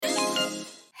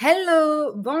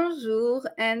Hello, bonjour,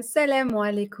 and salam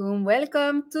alaikum.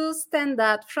 Welcome to Stand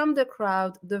Out from the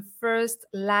Crowd, the first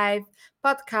live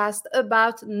podcast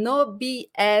about no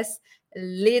BS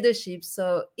leadership.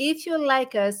 So, if you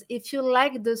like us, if you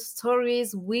like the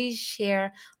stories we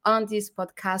share on this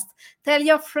podcast, tell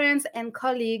your friends and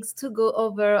colleagues to go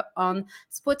over on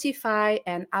Spotify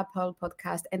and Apple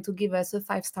Podcast and to give us a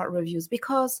 5-star reviews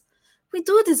because we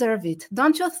do deserve it.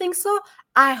 Don't you think so?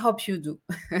 I hope you do.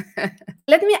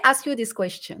 Let me ask you this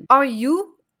question. Are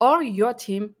you or your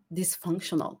team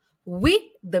dysfunctional?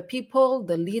 We, the people,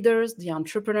 the leaders, the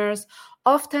entrepreneurs,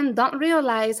 often don't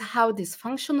realize how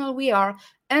dysfunctional we are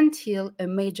until a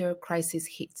major crisis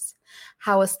hits.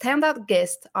 Our standout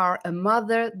guests are a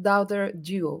mother-daughter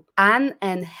duo, Anne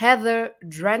and Heather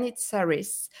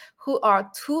Dranitsaris, who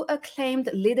are two acclaimed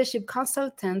leadership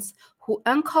consultants who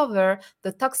uncover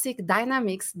the toxic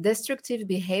dynamics, destructive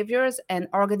behaviors, and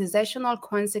organizational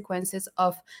consequences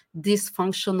of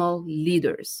dysfunctional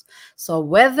leaders. So,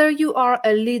 whether you are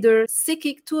a leader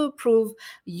seeking to improve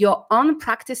your own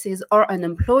practices or an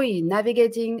employee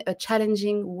navigating a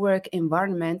challenging work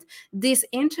environment, this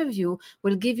interview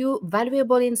will give you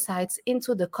valuable insights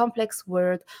into the complex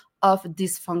world of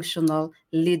dysfunctional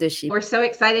leadership. We're so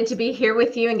excited to be here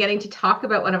with you and getting to talk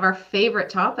about one of our favorite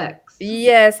topics.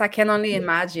 Yes, I can only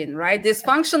imagine, right?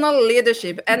 Dysfunctional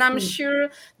leadership. And I'm sure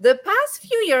the past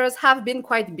few years have been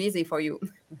quite busy for you.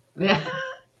 Yeah.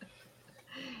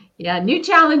 Yeah, new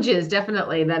challenges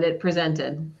definitely that it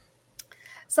presented.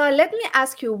 So let me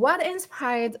ask you, what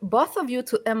inspired both of you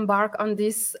to embark on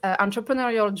this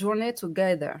entrepreneurial journey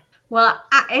together? Well,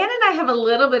 Anne and I have a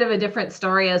little bit of a different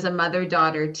story as a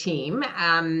mother-daughter team.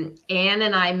 Anne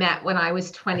and I met when I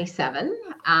was 27.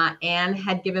 Anne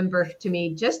had given birth to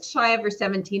me just shy of her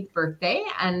 17th birthday,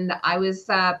 and I was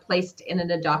placed in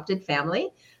an adopted family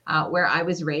where I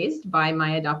was raised by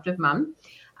my adoptive mom.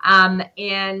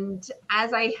 And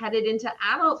as I headed into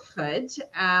adulthood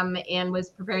and was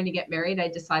preparing to get married, I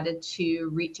decided to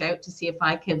reach out to see if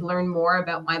I could learn more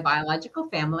about my biological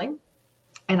family.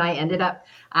 And I ended up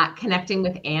connecting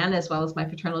with Anne as well as my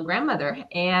paternal grandmother.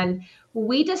 And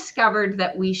we discovered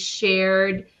that we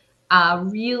shared a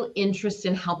real interest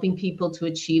in helping people to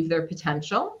achieve their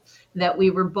potential, that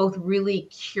we were both really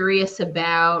curious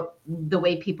about the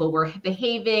way people were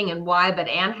behaving and why, but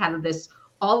Anne had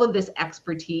all of this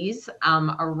expertise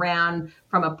around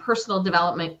from a personal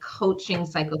development, coaching,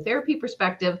 psychotherapy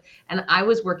perspective. And I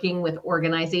was working with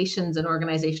organizations and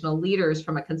organizational leaders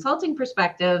from a consulting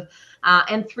perspective.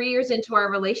 And 3 years into our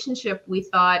relationship, we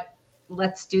thought,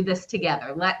 let's do this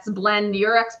together. Let's blend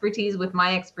your expertise with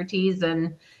my expertise.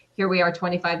 And here we are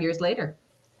 25 years later.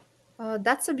 Oh,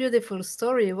 that's a beautiful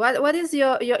story. What is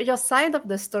your side of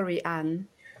the story, Anne?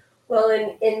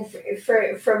 Well,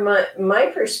 from my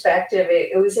perspective,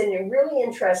 it was a really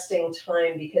interesting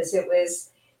time because it was,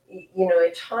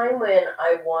 a time when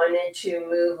I wanted to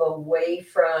move away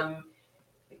from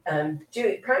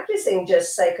practicing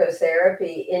just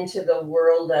psychotherapy into the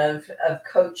world of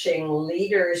coaching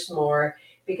leaders more,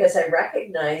 because I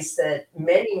recognized that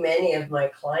many of my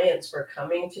clients were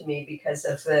coming to me because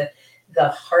of the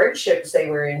hardships they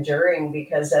were enduring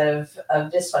because of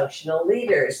dysfunctional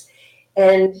leaders.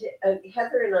 And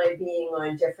Heather and I, being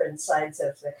on different sides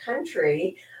of the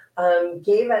country,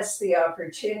 gave us the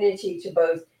opportunity to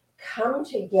both come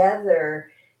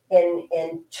together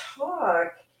and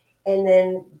talk, and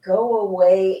then go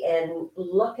away and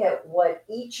look at what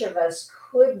each of us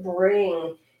could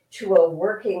bring to a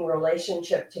working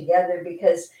relationship together.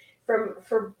 Because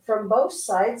from both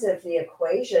sides of the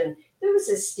equation, there was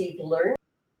a steep learning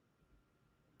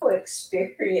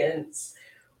experience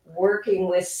working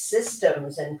with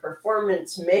systems and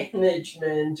performance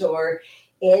management, or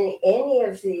in any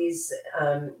of these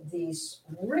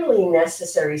really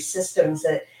necessary systems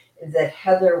that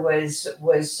Heather was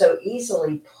so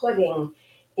easily putting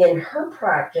in her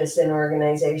practice in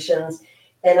organizations.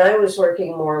 And I was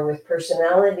working more with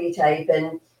personality type,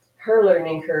 and her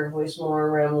learning curve was more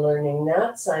around learning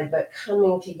that side. But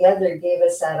coming together gave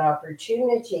us that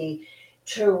opportunity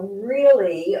to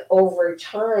really, over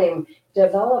time,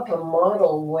 develop a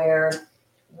model where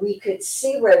we could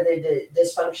see where the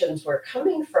dysfunctions were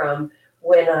coming from,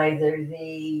 when either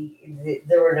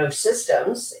there were no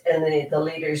systems and the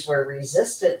leaders were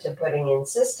resistant to putting in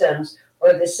systems,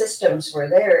 or the systems were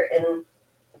there and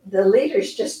the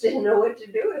leaders just didn't know what to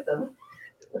do with them.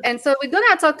 And so we're going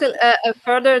to talk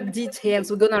further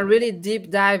details. We're going to really deep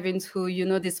dive into,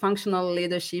 dysfunctional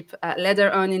leadership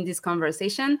later on in this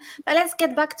conversation. But let's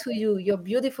get back to you, your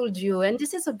beautiful duo. And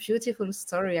this is a beautiful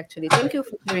story, actually. Thank you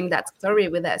for sharing that story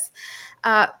with us.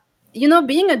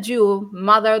 Being a duo,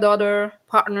 mother, daughter,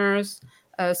 partners,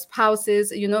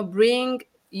 spouses, bring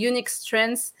unique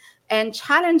strengths and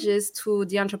challenges to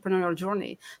the entrepreneurial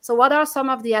journey. So what are some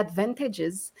of the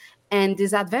advantages and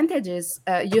disadvantages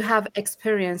you have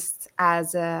experienced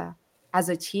as a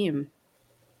team?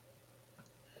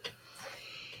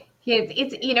 Yeah,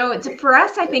 it's for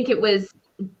us, I think it was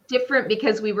different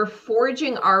because we were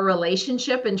forging our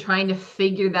relationship and trying to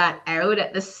figure that out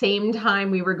at the same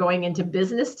time we were going into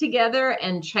business together.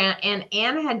 And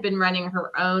Anne had been running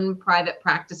her own private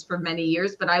practice for many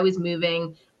years, but I was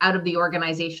moving out of the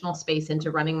organizational space into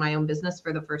running my own business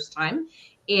for the first time.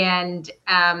 And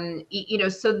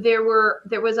so there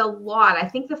was a lot. I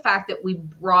think the fact that we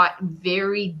brought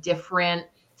very different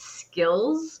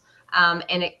skills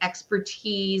and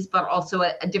expertise, but also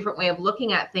a different way of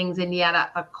looking at things. And yet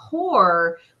at the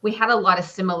core, we had a lot of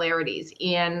similarities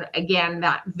in, again,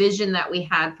 that vision that we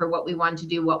had for what we wanted to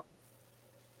do, what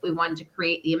we wanted to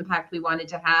create, the impact we wanted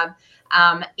to have.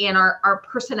 And our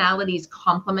personalities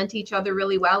complement each other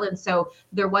really well. And so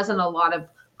there wasn't a lot of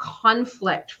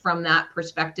conflict from that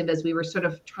perspective as we were sort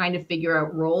of trying to figure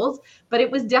out roles. But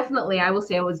it was definitely, I will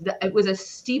say, it was a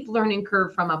steep learning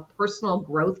curve from a personal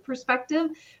growth perspective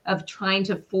of trying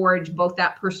to forge both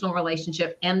that personal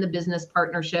relationship and the business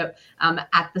partnership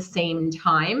at the same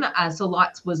time. So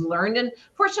lots was learned. And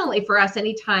fortunately for us,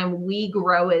 anytime we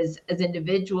grow as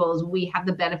individuals, we have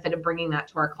the benefit of bringing that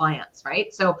to our clients,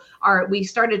 right? So we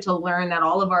started to learn that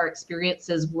all of our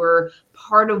experiences were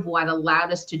part of what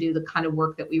allowed us to do the kind of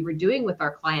work that we were doing with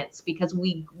our clients, because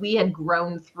we had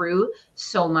grown through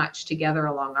so much together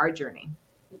along our journey.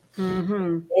 Mm-hmm.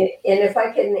 And if I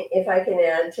can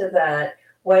add to that,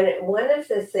 one of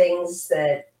the things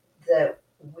that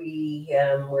we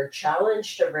were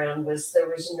challenged around was there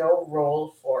was no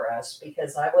role for us,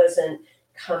 because I wasn't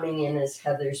coming in as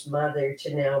Heather's mother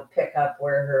to now pick up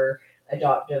where her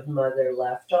adoptive mother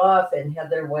left off, and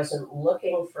Heather wasn't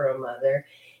looking for a mother.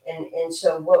 And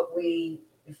so what we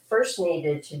first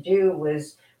needed to do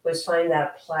was find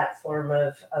that platform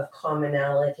of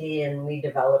commonality, and we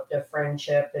developed a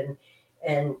friendship,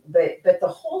 but the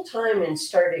whole time in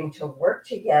starting to work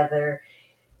together,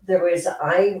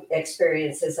 I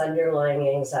experienced this underlying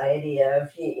anxiety of,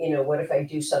 what if I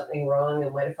do something wrong,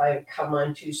 and what if I come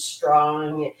on too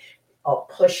strong? I'll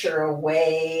push her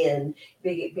away, and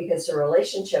because the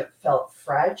relationship felt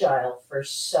fragile for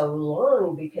so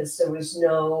long, because there was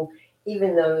no,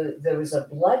 even though there was a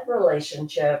blood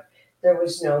relationship, there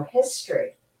was no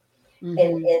history.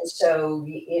 Mm-hmm. And so,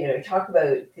 talk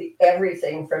about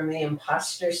everything from the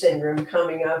imposter syndrome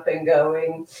coming up and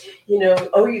going,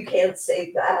 oh, you can't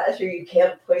say that, or you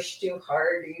can't push too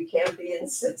hard, or you can't be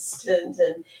insistent.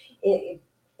 And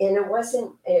it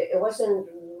wasn't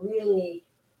really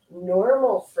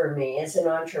normal for me as an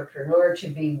entrepreneur to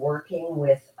be working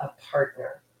with a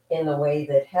partner in the way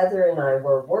that Heather and I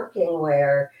were working,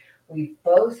 where we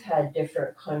both had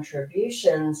different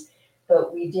contributions,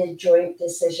 but we did joint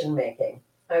decision making.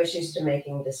 I was used to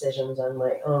making decisions on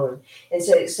my own. And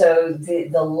so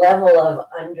the level of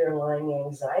underlying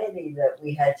anxiety that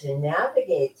we had to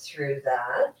navigate through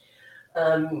that,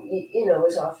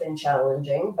 was often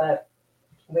challenging, but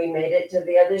we made it to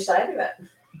the other side of it.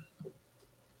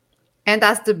 And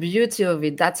that's the beauty of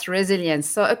it. That's resilience.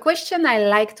 So a question I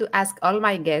like to ask all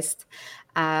my guests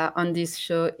on this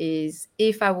show is,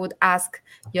 if I would ask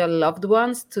your loved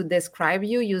ones to describe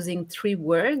you using 3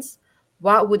 words,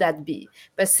 what would that be?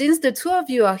 But since the 2 of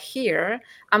you are here,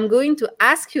 I'm going to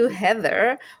ask you,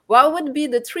 Heather, what would be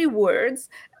the 3 words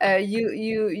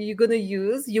you're gonna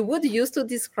use? You would use to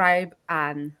describe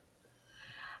Anne.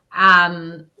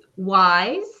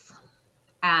 Wise,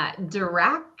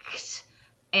 direct,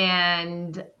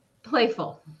 and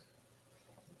playful.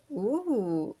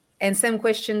 Ooh. And same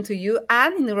question to you,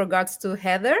 Anne, in regards to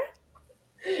Heather.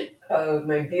 Oh,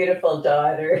 my beautiful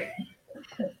daughter.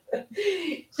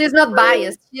 She's not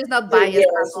biased. She's not biased Yes,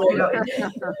 at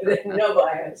all. no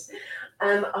bias.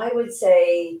 I would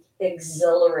say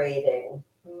exhilarating,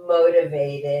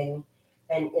 motivating,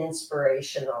 and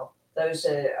inspirational. Those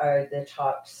are the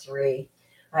top 3.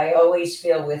 I always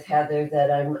feel with Heather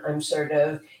that I'm sort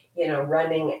of,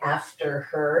 running after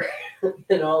her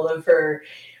and all of her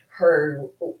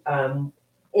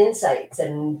insights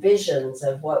and visions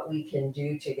of what we can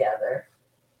do together.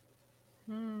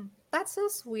 That's so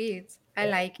sweet. I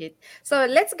like it. So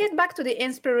let's get back to the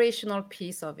inspirational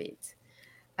piece of it.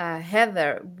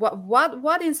 Heather,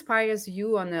 what inspires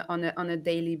you on a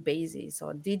daily basis?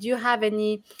 Or did you have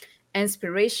any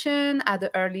inspiration at the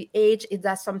early age? Is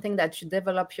that something that you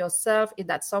develop yourself? Is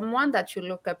that someone that you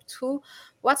look up to?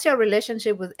 What's your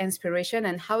relationship with inspiration,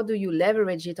 and how do you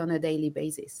leverage it on a daily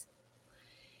basis?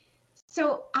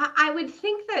 So I would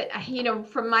think that,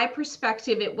 from my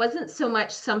perspective, it wasn't so much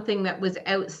something that was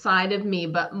outside of me,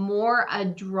 but more a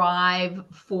drive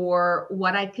for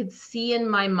what I could see in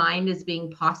my mind as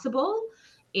being possible.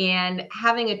 And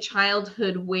having a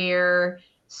childhood where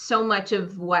so much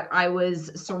of what I was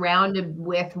surrounded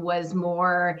with was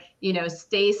more,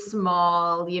 stay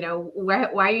small, why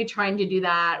are you trying to do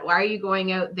that? Why are you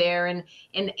going out there? And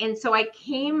so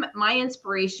my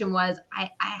inspiration was I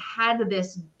had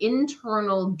this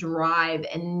internal drive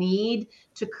and need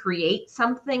to create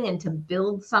something and to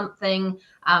build something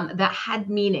that had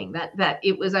meaning, that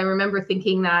it was, I remember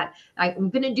thinking that I'm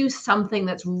going to do something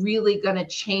that's really going to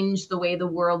change the way the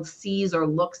world sees or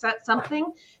looks at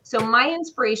something. So my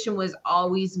inspiration was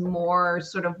always more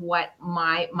sort of what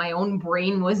my own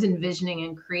brain was envisioning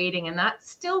and creating. And that's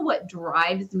still what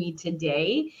drives me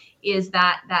today, is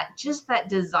that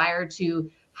desire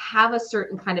to have a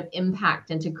certain kind of impact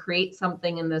and to create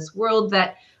something in this world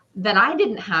that I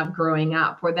didn't have growing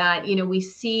up, or that, we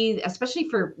see, especially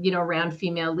for, around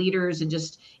female leaders, and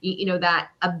just, that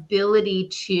ability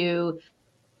to,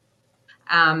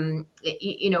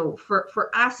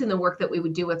 for us in the work that we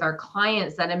would do with our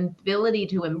clients, that ability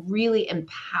to really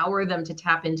empower them to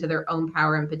tap into their own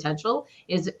power and potential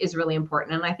is really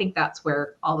important. And I think that's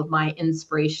where all of my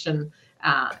inspiration,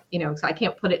 so I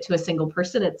can't put it to a single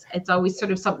person. It's always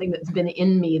sort of something that's been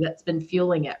in me, that's been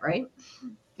fueling it, right?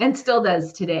 And still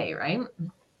does today, right?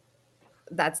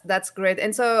 That's great.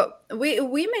 And so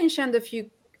we mentioned a few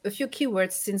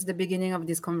keywords since the beginning of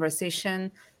this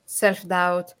conversation: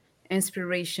 self-doubt,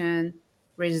 inspiration,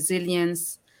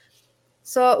 resilience.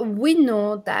 So we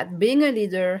know that being a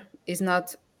leader is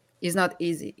not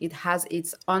easy. It has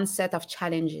its own set of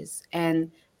challenges.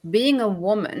 And being a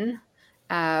woman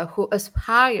who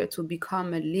aspire to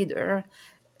become a leader,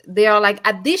 there are like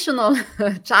additional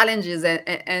challenges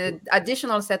and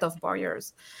additional set of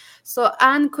barriers. So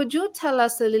Anne, could you tell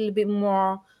us a little bit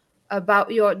more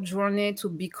about your journey to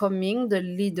becoming the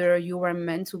leader you were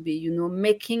meant to be,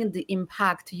 making the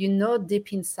impact,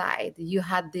 deep inside you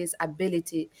had this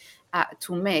ability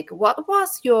to make? What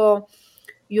was your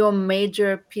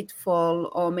major pitfall,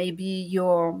 or maybe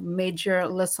your major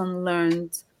lesson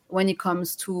learned when it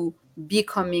comes to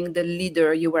becoming the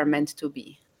leader you were meant to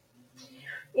be?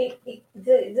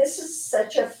 This is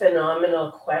such a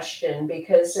phenomenal question,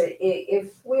 because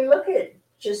if we look at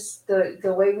just the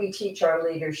way we teach our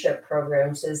leadership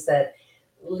programs, is that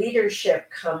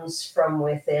leadership comes from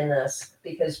within us,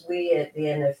 because we, at the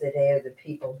end of the day, are the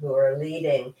people who are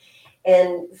leading.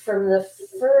 And from the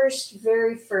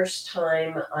very first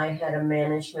time I had a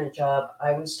management job,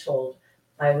 I was told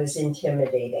I was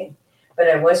intimidating, but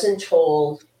I wasn't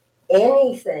told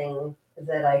anything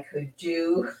that I could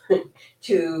do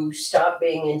to stop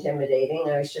being intimidating.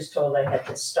 I was just told I had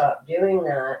to stop doing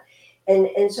that.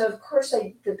 And so, of course,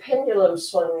 the pendulum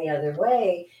swung the other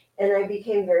way, and I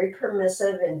became very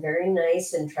permissive and very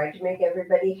nice, and tried to make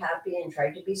everybody happy, and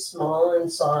tried to be small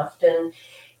and soft. And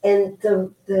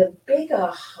the big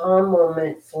aha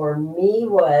moment for me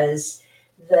was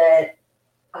that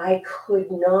I could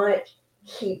not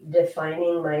keep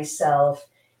defining myself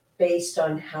based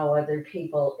on how other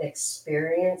people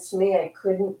experience me. I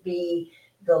couldn't be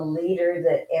the leader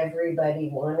that everybody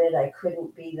wanted. I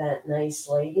couldn't be that nice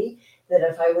lady. That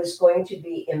if I was going to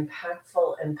be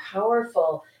impactful and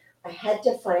powerful, I had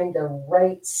to find the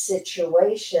right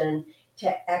situation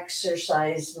to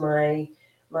exercise my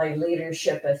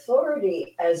leadership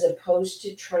authority, as opposed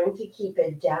to trying to keep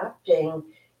adapting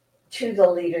to the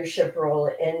leadership role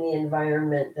and the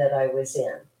environment that I was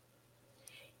in.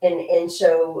 And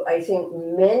so I think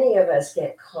many of us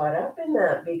get caught up in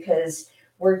that, because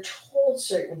we're told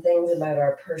certain things about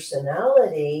our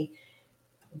personality,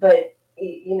 but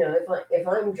if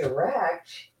I'm direct,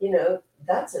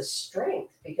 that's a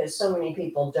strength, because so many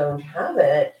people don't have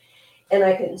it. And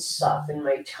I can soften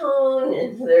my tone,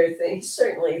 and there are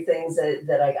certainly things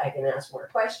that I can ask more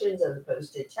questions as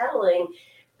opposed to telling,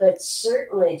 but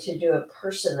certainly to do a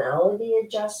personality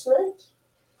adjustment,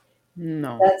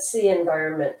 No. that's the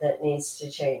environment that needs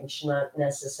to change, not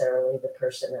necessarily the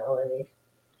personality.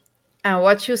 And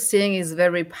what you're saying is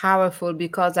very powerful,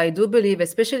 because I do believe,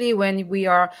 especially when we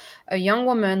are a young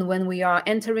woman, when we are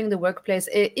entering the workplace,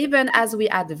 even as we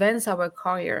advance our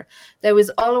career, there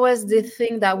is always the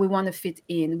thing that we want to fit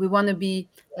in. We want to be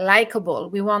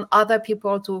likable. We want other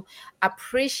people to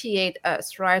appreciate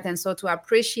us, right? And so to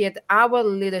appreciate our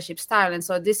leadership style. And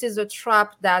so this is a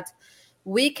trap that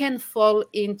we can fall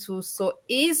into so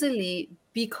easily,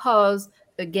 because,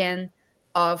 again,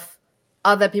 of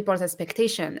other people's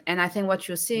expectation. And I think what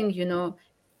you're seeing,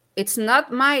 it's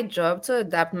not my job to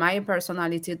adapt my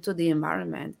personality to the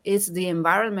environment. It's the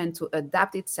environment to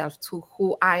adapt itself to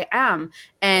who I am.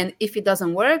 And if it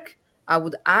doesn't work, I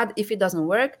would add, if it doesn't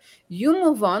work, you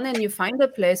move on and you find a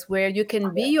place where you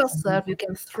can be yourself, you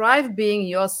can thrive being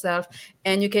yourself,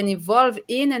 and you can evolve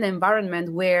in an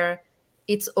environment where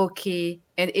it's okay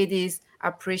and it is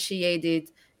appreciated,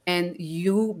 and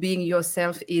you being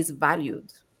yourself is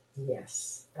valued.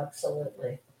 Yes,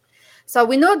 absolutely. So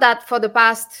we know that for the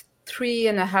past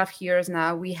 3.5 years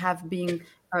now, we have been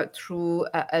through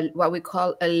what we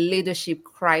call a leadership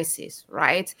crisis,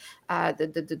 right?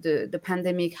 The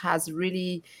pandemic has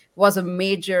really was a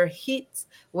major hit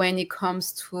when it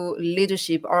comes to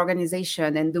leadership,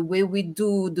 organization, and the way we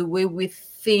do, the way we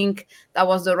think that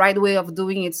was the right way of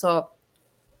doing it. So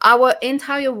our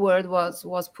entire world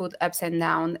was put ups and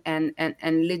down, and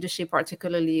leadership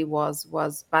particularly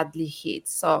was badly hit.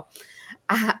 So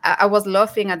I was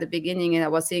laughing at the beginning, and I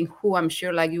was saying, "Who I'm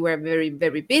sure, like you were very,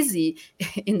 very busy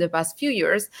in the past few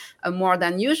years, more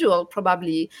than usual,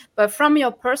 probably." But from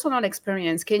your personal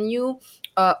experience, can you,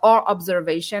 or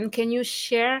observation, can you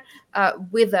share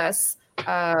with us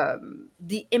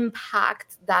the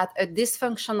impact that a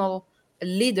dysfunctional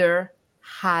leader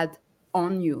had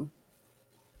on you?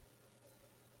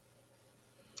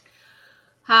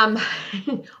 Um,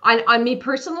 on me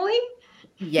personally,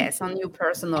 Yes, on you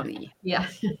personally. yeah.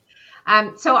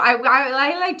 So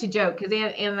I like to joke because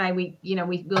Ann and I, we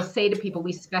will say to people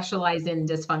we specialize in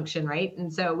dysfunction, right?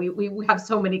 And so we have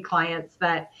so many clients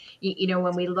that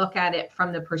when we look at it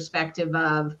from the perspective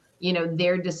of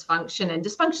their dysfunction, and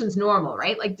dysfunction's normal,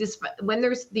 right? Like when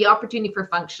there's the opportunity for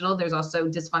functional, there's also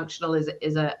dysfunctional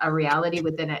is a reality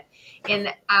within it.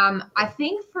 And I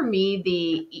think for me,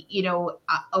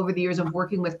 over the years of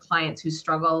working with clients who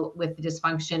struggle with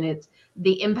dysfunction, it's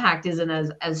the impact isn't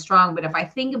as strong. But if I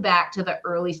think back to the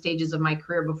early stages of my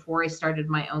career before I started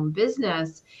my own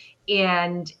business,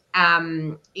 and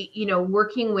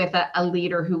working with a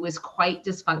leader who was quite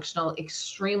dysfunctional,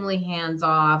 extremely hands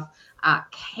off,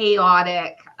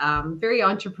 chaotic, very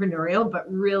entrepreneurial,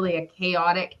 but really a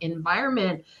chaotic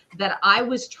environment that I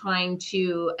was trying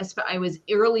to, I was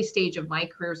early stage of my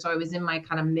career. So I was in my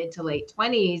kind of mid to late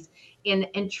 20s,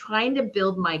 and trying to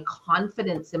build my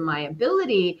confidence in my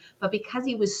ability. But because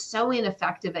he was so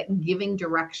ineffective at giving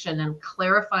direction and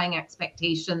clarifying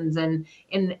expectations, and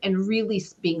really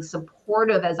being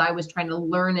supportive as I was trying to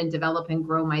learn and develop and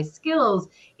grow my skills,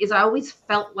 is I always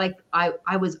felt like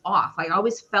I was off. I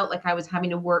always felt like I was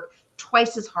having to work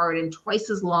twice as hard and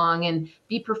twice as long and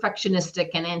be perfectionistic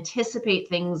and anticipate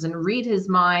things and read his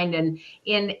mind, and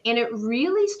it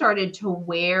really started to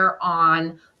wear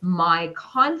on my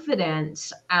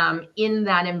confidence in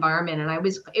that environment. And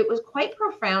it was quite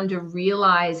profound to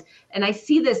realize, and I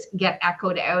see this get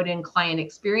echoed out in client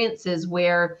experiences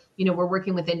where we're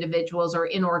working with individuals or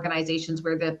in organizations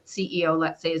where the CEO,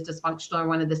 let's say, is dysfunctional, or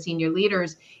one of the senior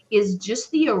leaders, is just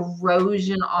the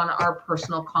erosion on our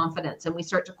personal confidence. And we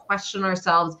start to question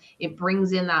ourselves. It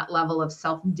brings in that level of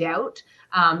self-doubt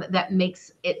that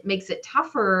makes it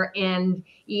tougher. And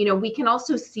we can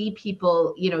also see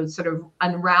people sort of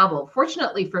unravel.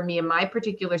 Fortunately for me, in my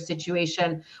particular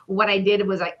situation, what I did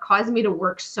was it caused me to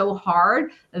work so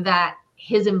hard that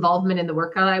his involvement in the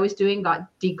work that I was doing got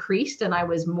decreased, and I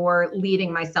was more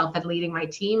leading myself and leading my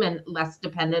team and less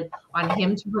dependent on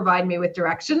him to provide me with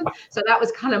direction. So that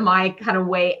was kind of my kind of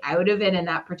way out of it in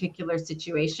that particular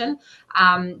situation.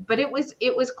 But it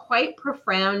was quite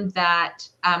profound that,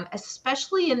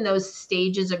 especially in those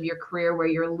stages of your career where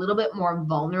you're a little bit more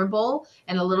vulnerable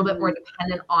and a little bit more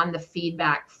dependent on the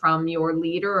feedback from your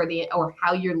leader, or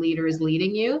how your leader is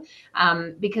leading you,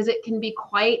 because it can be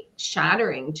quite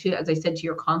shattering to, as I said, to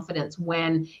your confidence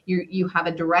when you have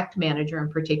a direct manager in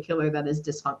particular that is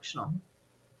dysfunctional.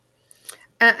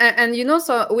 And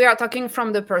so we are talking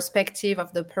from the perspective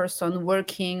of the person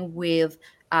working with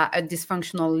a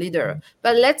dysfunctional leader.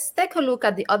 But let's take a look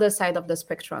at the other side of the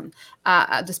spectrum.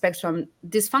 Dysfunction,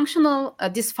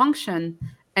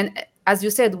 and as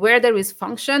you said, where there is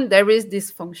function, there is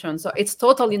dysfunction. So it's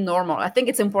totally normal. I think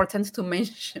it's important to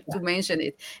mention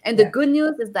it. And the good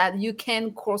news is that you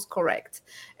can course correct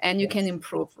and you can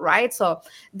improve, right? So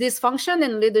dysfunction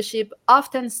in leadership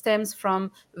often stems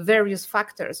from various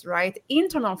factors, right?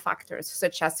 Internal factors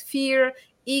such as fear,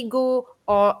 ego,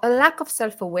 or a lack of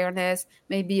self-awareness,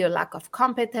 maybe a lack of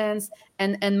competence,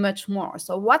 and much more.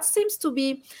 So what seems to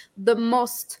be the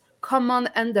most common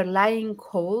underlying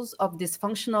cause of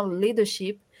dysfunctional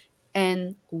leadership,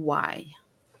 and why?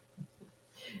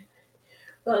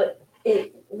 Well,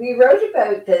 we wrote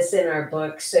about this in our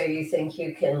book, So You Think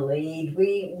You Can Lead.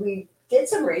 We did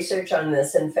some research on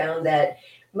this and found that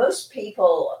most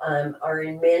people are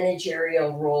in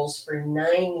managerial roles for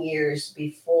 9 years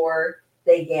before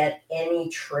they get any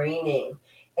training.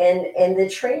 And the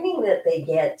training that they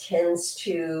get tends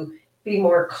to be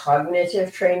more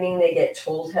cognitive training. They get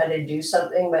told how to do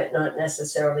something, but not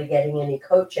necessarily getting any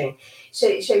coaching. So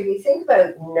if you think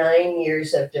about 9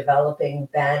 years of developing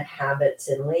bad habits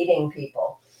and leading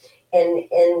people,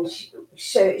 this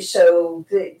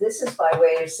is by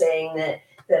way of saying that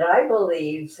I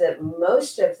believe that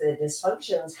most of the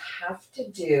dysfunctions have to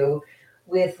do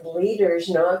with leaders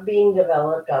not being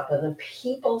developed up on the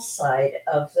people side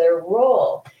of their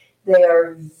role. They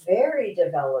are very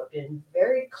developed and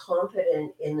very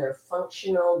competent in their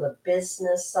functional, the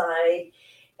business side,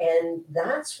 and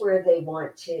that's where they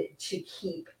want to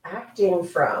keep acting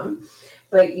from.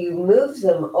 But you move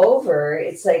them over,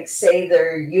 it's like, say,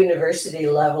 they're university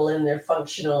level in their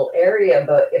functional area,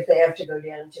 but if they have to go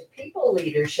down to people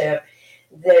leadership,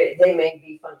 they may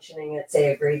be functioning at,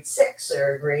 say, a grade 6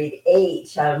 or a grade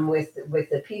 8 with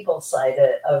the people side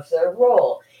of their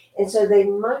role. And so they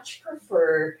much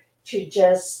prefer to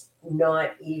just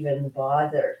not even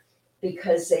bother,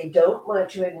 because they don't want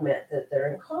to admit that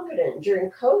they're incompetent. During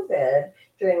COVID,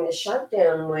 during the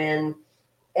shutdown, when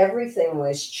everything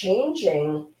was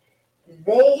changing,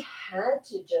 they had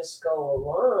to just go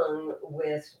along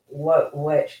with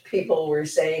what people were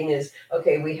saying is,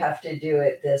 okay, we have to do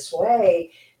it this way,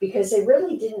 because they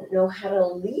really didn't know how to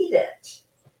lead it.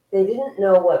 They didn't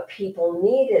know what people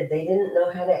needed. They didn't know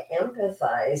how to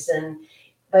empathize,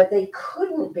 but they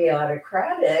couldn't be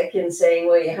autocratic in saying,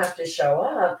 well, you have to show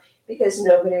up, because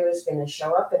nobody was going to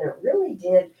show up. And it really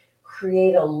did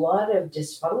create a lot of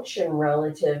dysfunction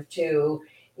relative to,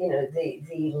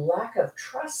 the lack of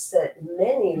trust that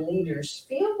many leaders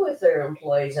feel with their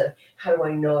employees. Of how do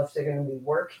I know if they're going to be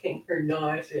working or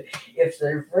not, if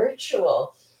they're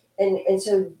virtual? And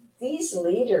so these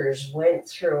leaders went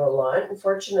through a lot.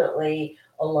 Unfortunately,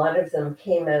 a lot of them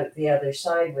came out the other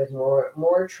side with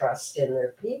more trust in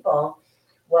their people,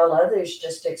 while others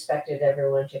just expected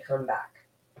everyone to come back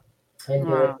and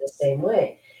do it the same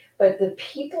way. But the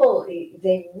people,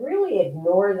 they really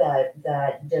ignore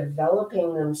that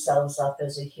developing themselves up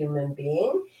as a human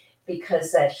being,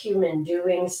 because that human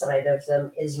doing side of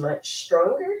them is much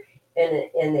stronger,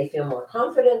 and they feel more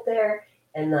confident there,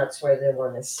 and that's where they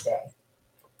want to stay.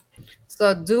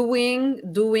 So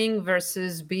doing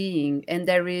versus being, and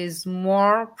there is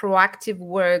more proactive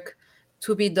work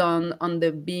to be done on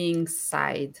the being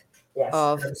side. Yes,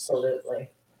 of absolutely.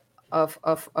 Of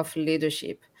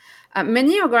leadership.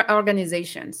 Many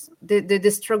organizations, they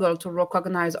struggle to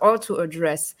recognize or to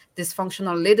address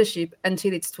dysfunctional leadership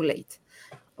until it's too late.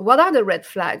 What are the red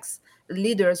flags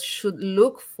leaders should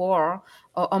look for,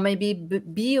 or maybe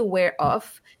be aware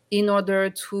of, in order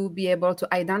to be able to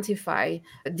identify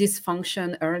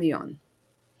dysfunction early on?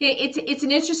 It's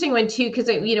an interesting one too, because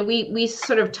we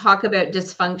sort of talk about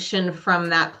dysfunction from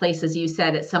that place, as you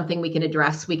said. It's something we can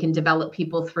address. We can develop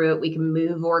people through it. We can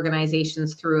move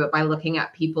organizations through it by looking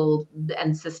at people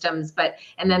and systems.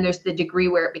 And then there's the degree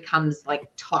where it becomes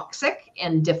like toxic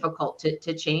and difficult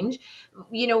to change.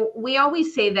 We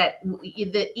always say that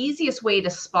the easiest way to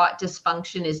spot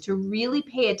dysfunction is to really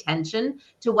pay attention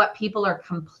to what people are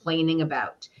complaining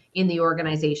about in the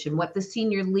organization, what the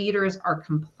senior leaders are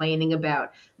complaining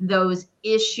about, those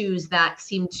issues that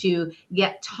seem to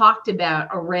get talked about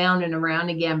around and around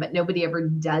again, but nobody ever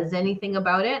does anything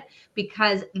about it,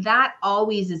 because that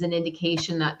always is an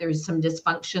indication that there's some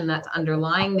dysfunction that's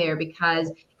underlying there.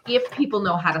 Because if people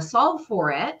know how to solve for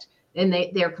it, and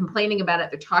they're complaining about it,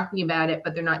 they're talking about it,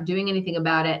 but they're not doing anything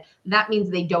about it, that means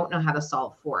they don't know how to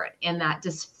solve for it. And that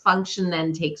dysfunction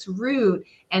then takes root,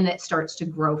 and it starts to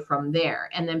grow from there.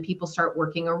 And then people start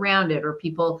working around it, or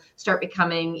people start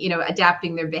becoming,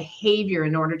 adapting their behavior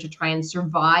in order to try and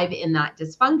survive in that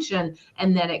dysfunction.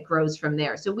 And then it grows from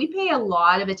there. So we pay a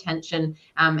lot of attention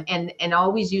and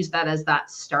always use that as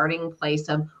that starting place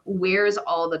of where's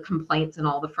all the complaints and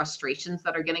all the frustrations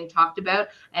that are getting talked about.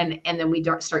 And then we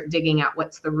start digging at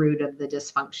what's the root of the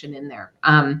dysfunction in there.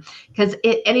 Because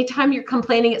anytime you're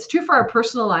complaining, it's true for our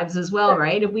personal lives as well,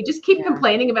 right? If we just keep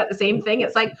complaining about the same thing,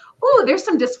 it's like, oh, there's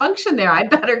some dysfunction there. I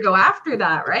better go after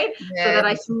that, right? Yeah. So that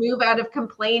I can move out of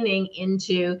complaining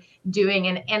into doing.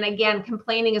 And again,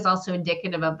 complaining is also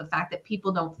indicative of the fact that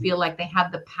people don't feel like they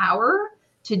have the power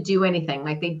to do anything.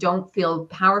 Like they don't feel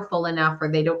powerful enough,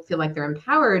 or they don't feel like they're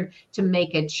empowered to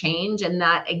make a change. And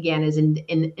that, again, is an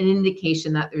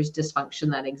indication that there's dysfunction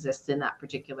that exists in that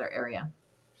particular area.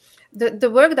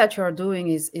 The work that you're doing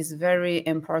is very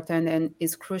important and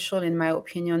is crucial, in my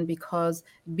opinion, because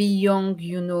beyond,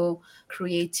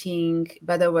 creating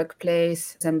better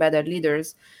workplace and better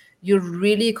leaders, you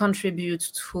really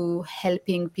contribute to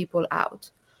helping people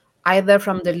out, either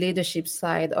from the leadership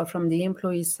side or from the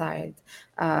employee side.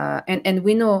 And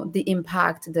we know the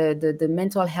impact, the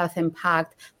mental health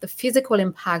impact, the physical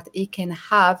impact it can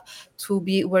have to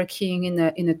be working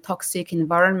in a toxic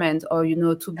environment, or,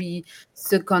 to be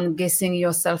second guessing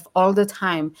yourself all the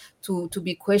time, to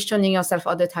be questioning yourself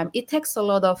all the time. It takes a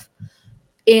lot of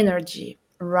energy,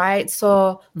 right?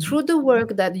 So through the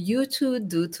work that you two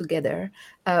do together,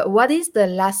 what is the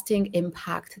lasting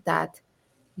impact that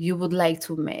you would like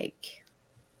to make?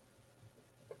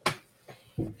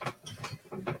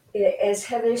 As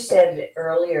Heather said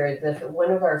earlier,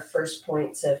 one of our first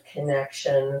points of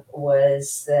connection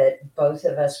was that both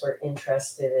of us were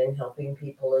interested in helping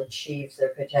people achieve their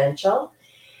potential,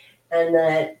 and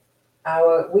that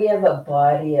we have a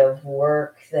body of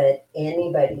work that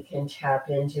anybody can tap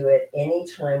into at any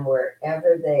time,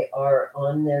 wherever they are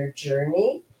on their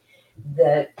journey,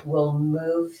 that will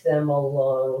move them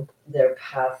along their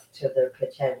path to their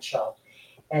potential.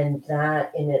 And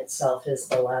that in itself is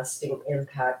the lasting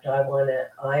impact and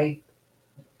I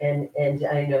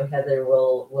know Heather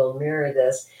will mirror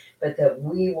this, but that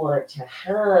we want to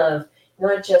have,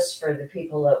 not just for the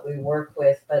people that we work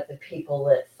with, but the people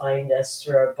that find us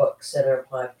through our books and our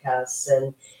podcasts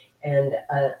and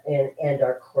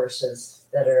our courses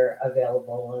that are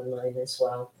available online as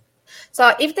well.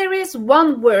 So if there is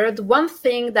one word, one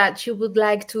thing that you would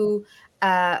like to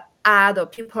add or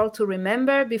people to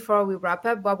remember before we wrap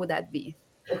up, what would that be?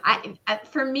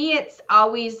 For me, it's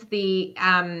always the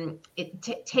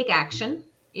take action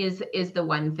is the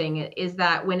one thing. Is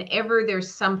that whenever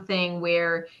there's something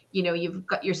where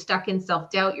you're stuck in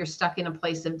self-doubt, you're stuck in a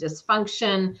place of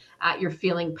dysfunction, you're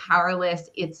feeling powerless,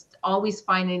 it's always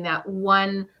finding that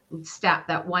one step,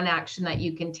 that one action that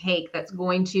you can take that's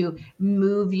going to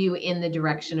move you in the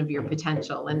direction of your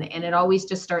potential. And it always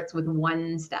just starts with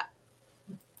one step.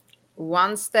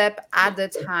 One step at a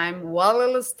time, one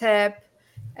little step,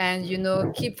 and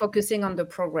keep focusing on the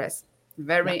progress.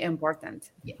 Very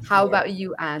important. Yes. How about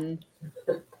you, Anne?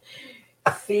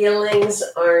 Feelings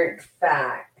aren't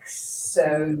facts.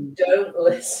 So don't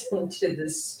listen to the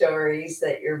stories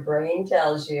that your brain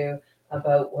tells you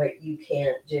about what you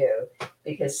can't do,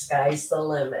 because sky's the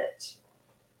limit.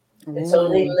 It's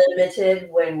only limited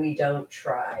when we don't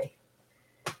try.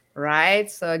 Right?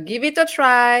 So give it a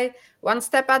try, one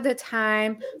step at a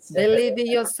time, believe in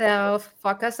yourself,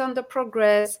 focus on the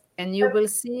progress, and you will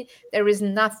see there is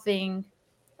nothing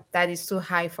that is too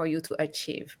high for you to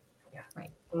achieve. Yeah,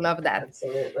 right. Love that.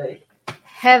 Absolutely.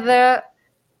 Heather,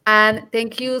 and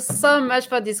thank you so much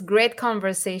for this great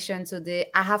conversation today.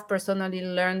 I have personally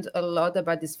learned a lot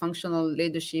about dysfunctional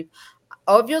leadership.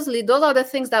 Obviously, those are the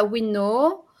things that we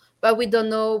know, but we don't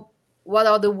know what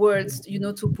are the words,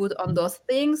 to put on those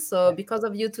things. So because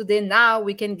of you today, now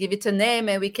we can give it a name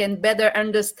and we can better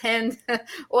understand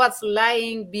what's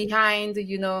lying behind,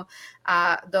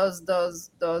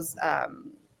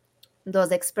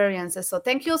 those experiences. So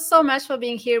thank you so much for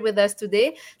being here with us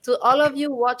today. To all of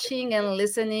you watching and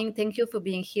listening, thank you for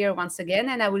being here once again.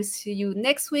 And I will see you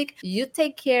next week. You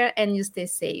take care and you stay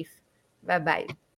safe. Bye-bye.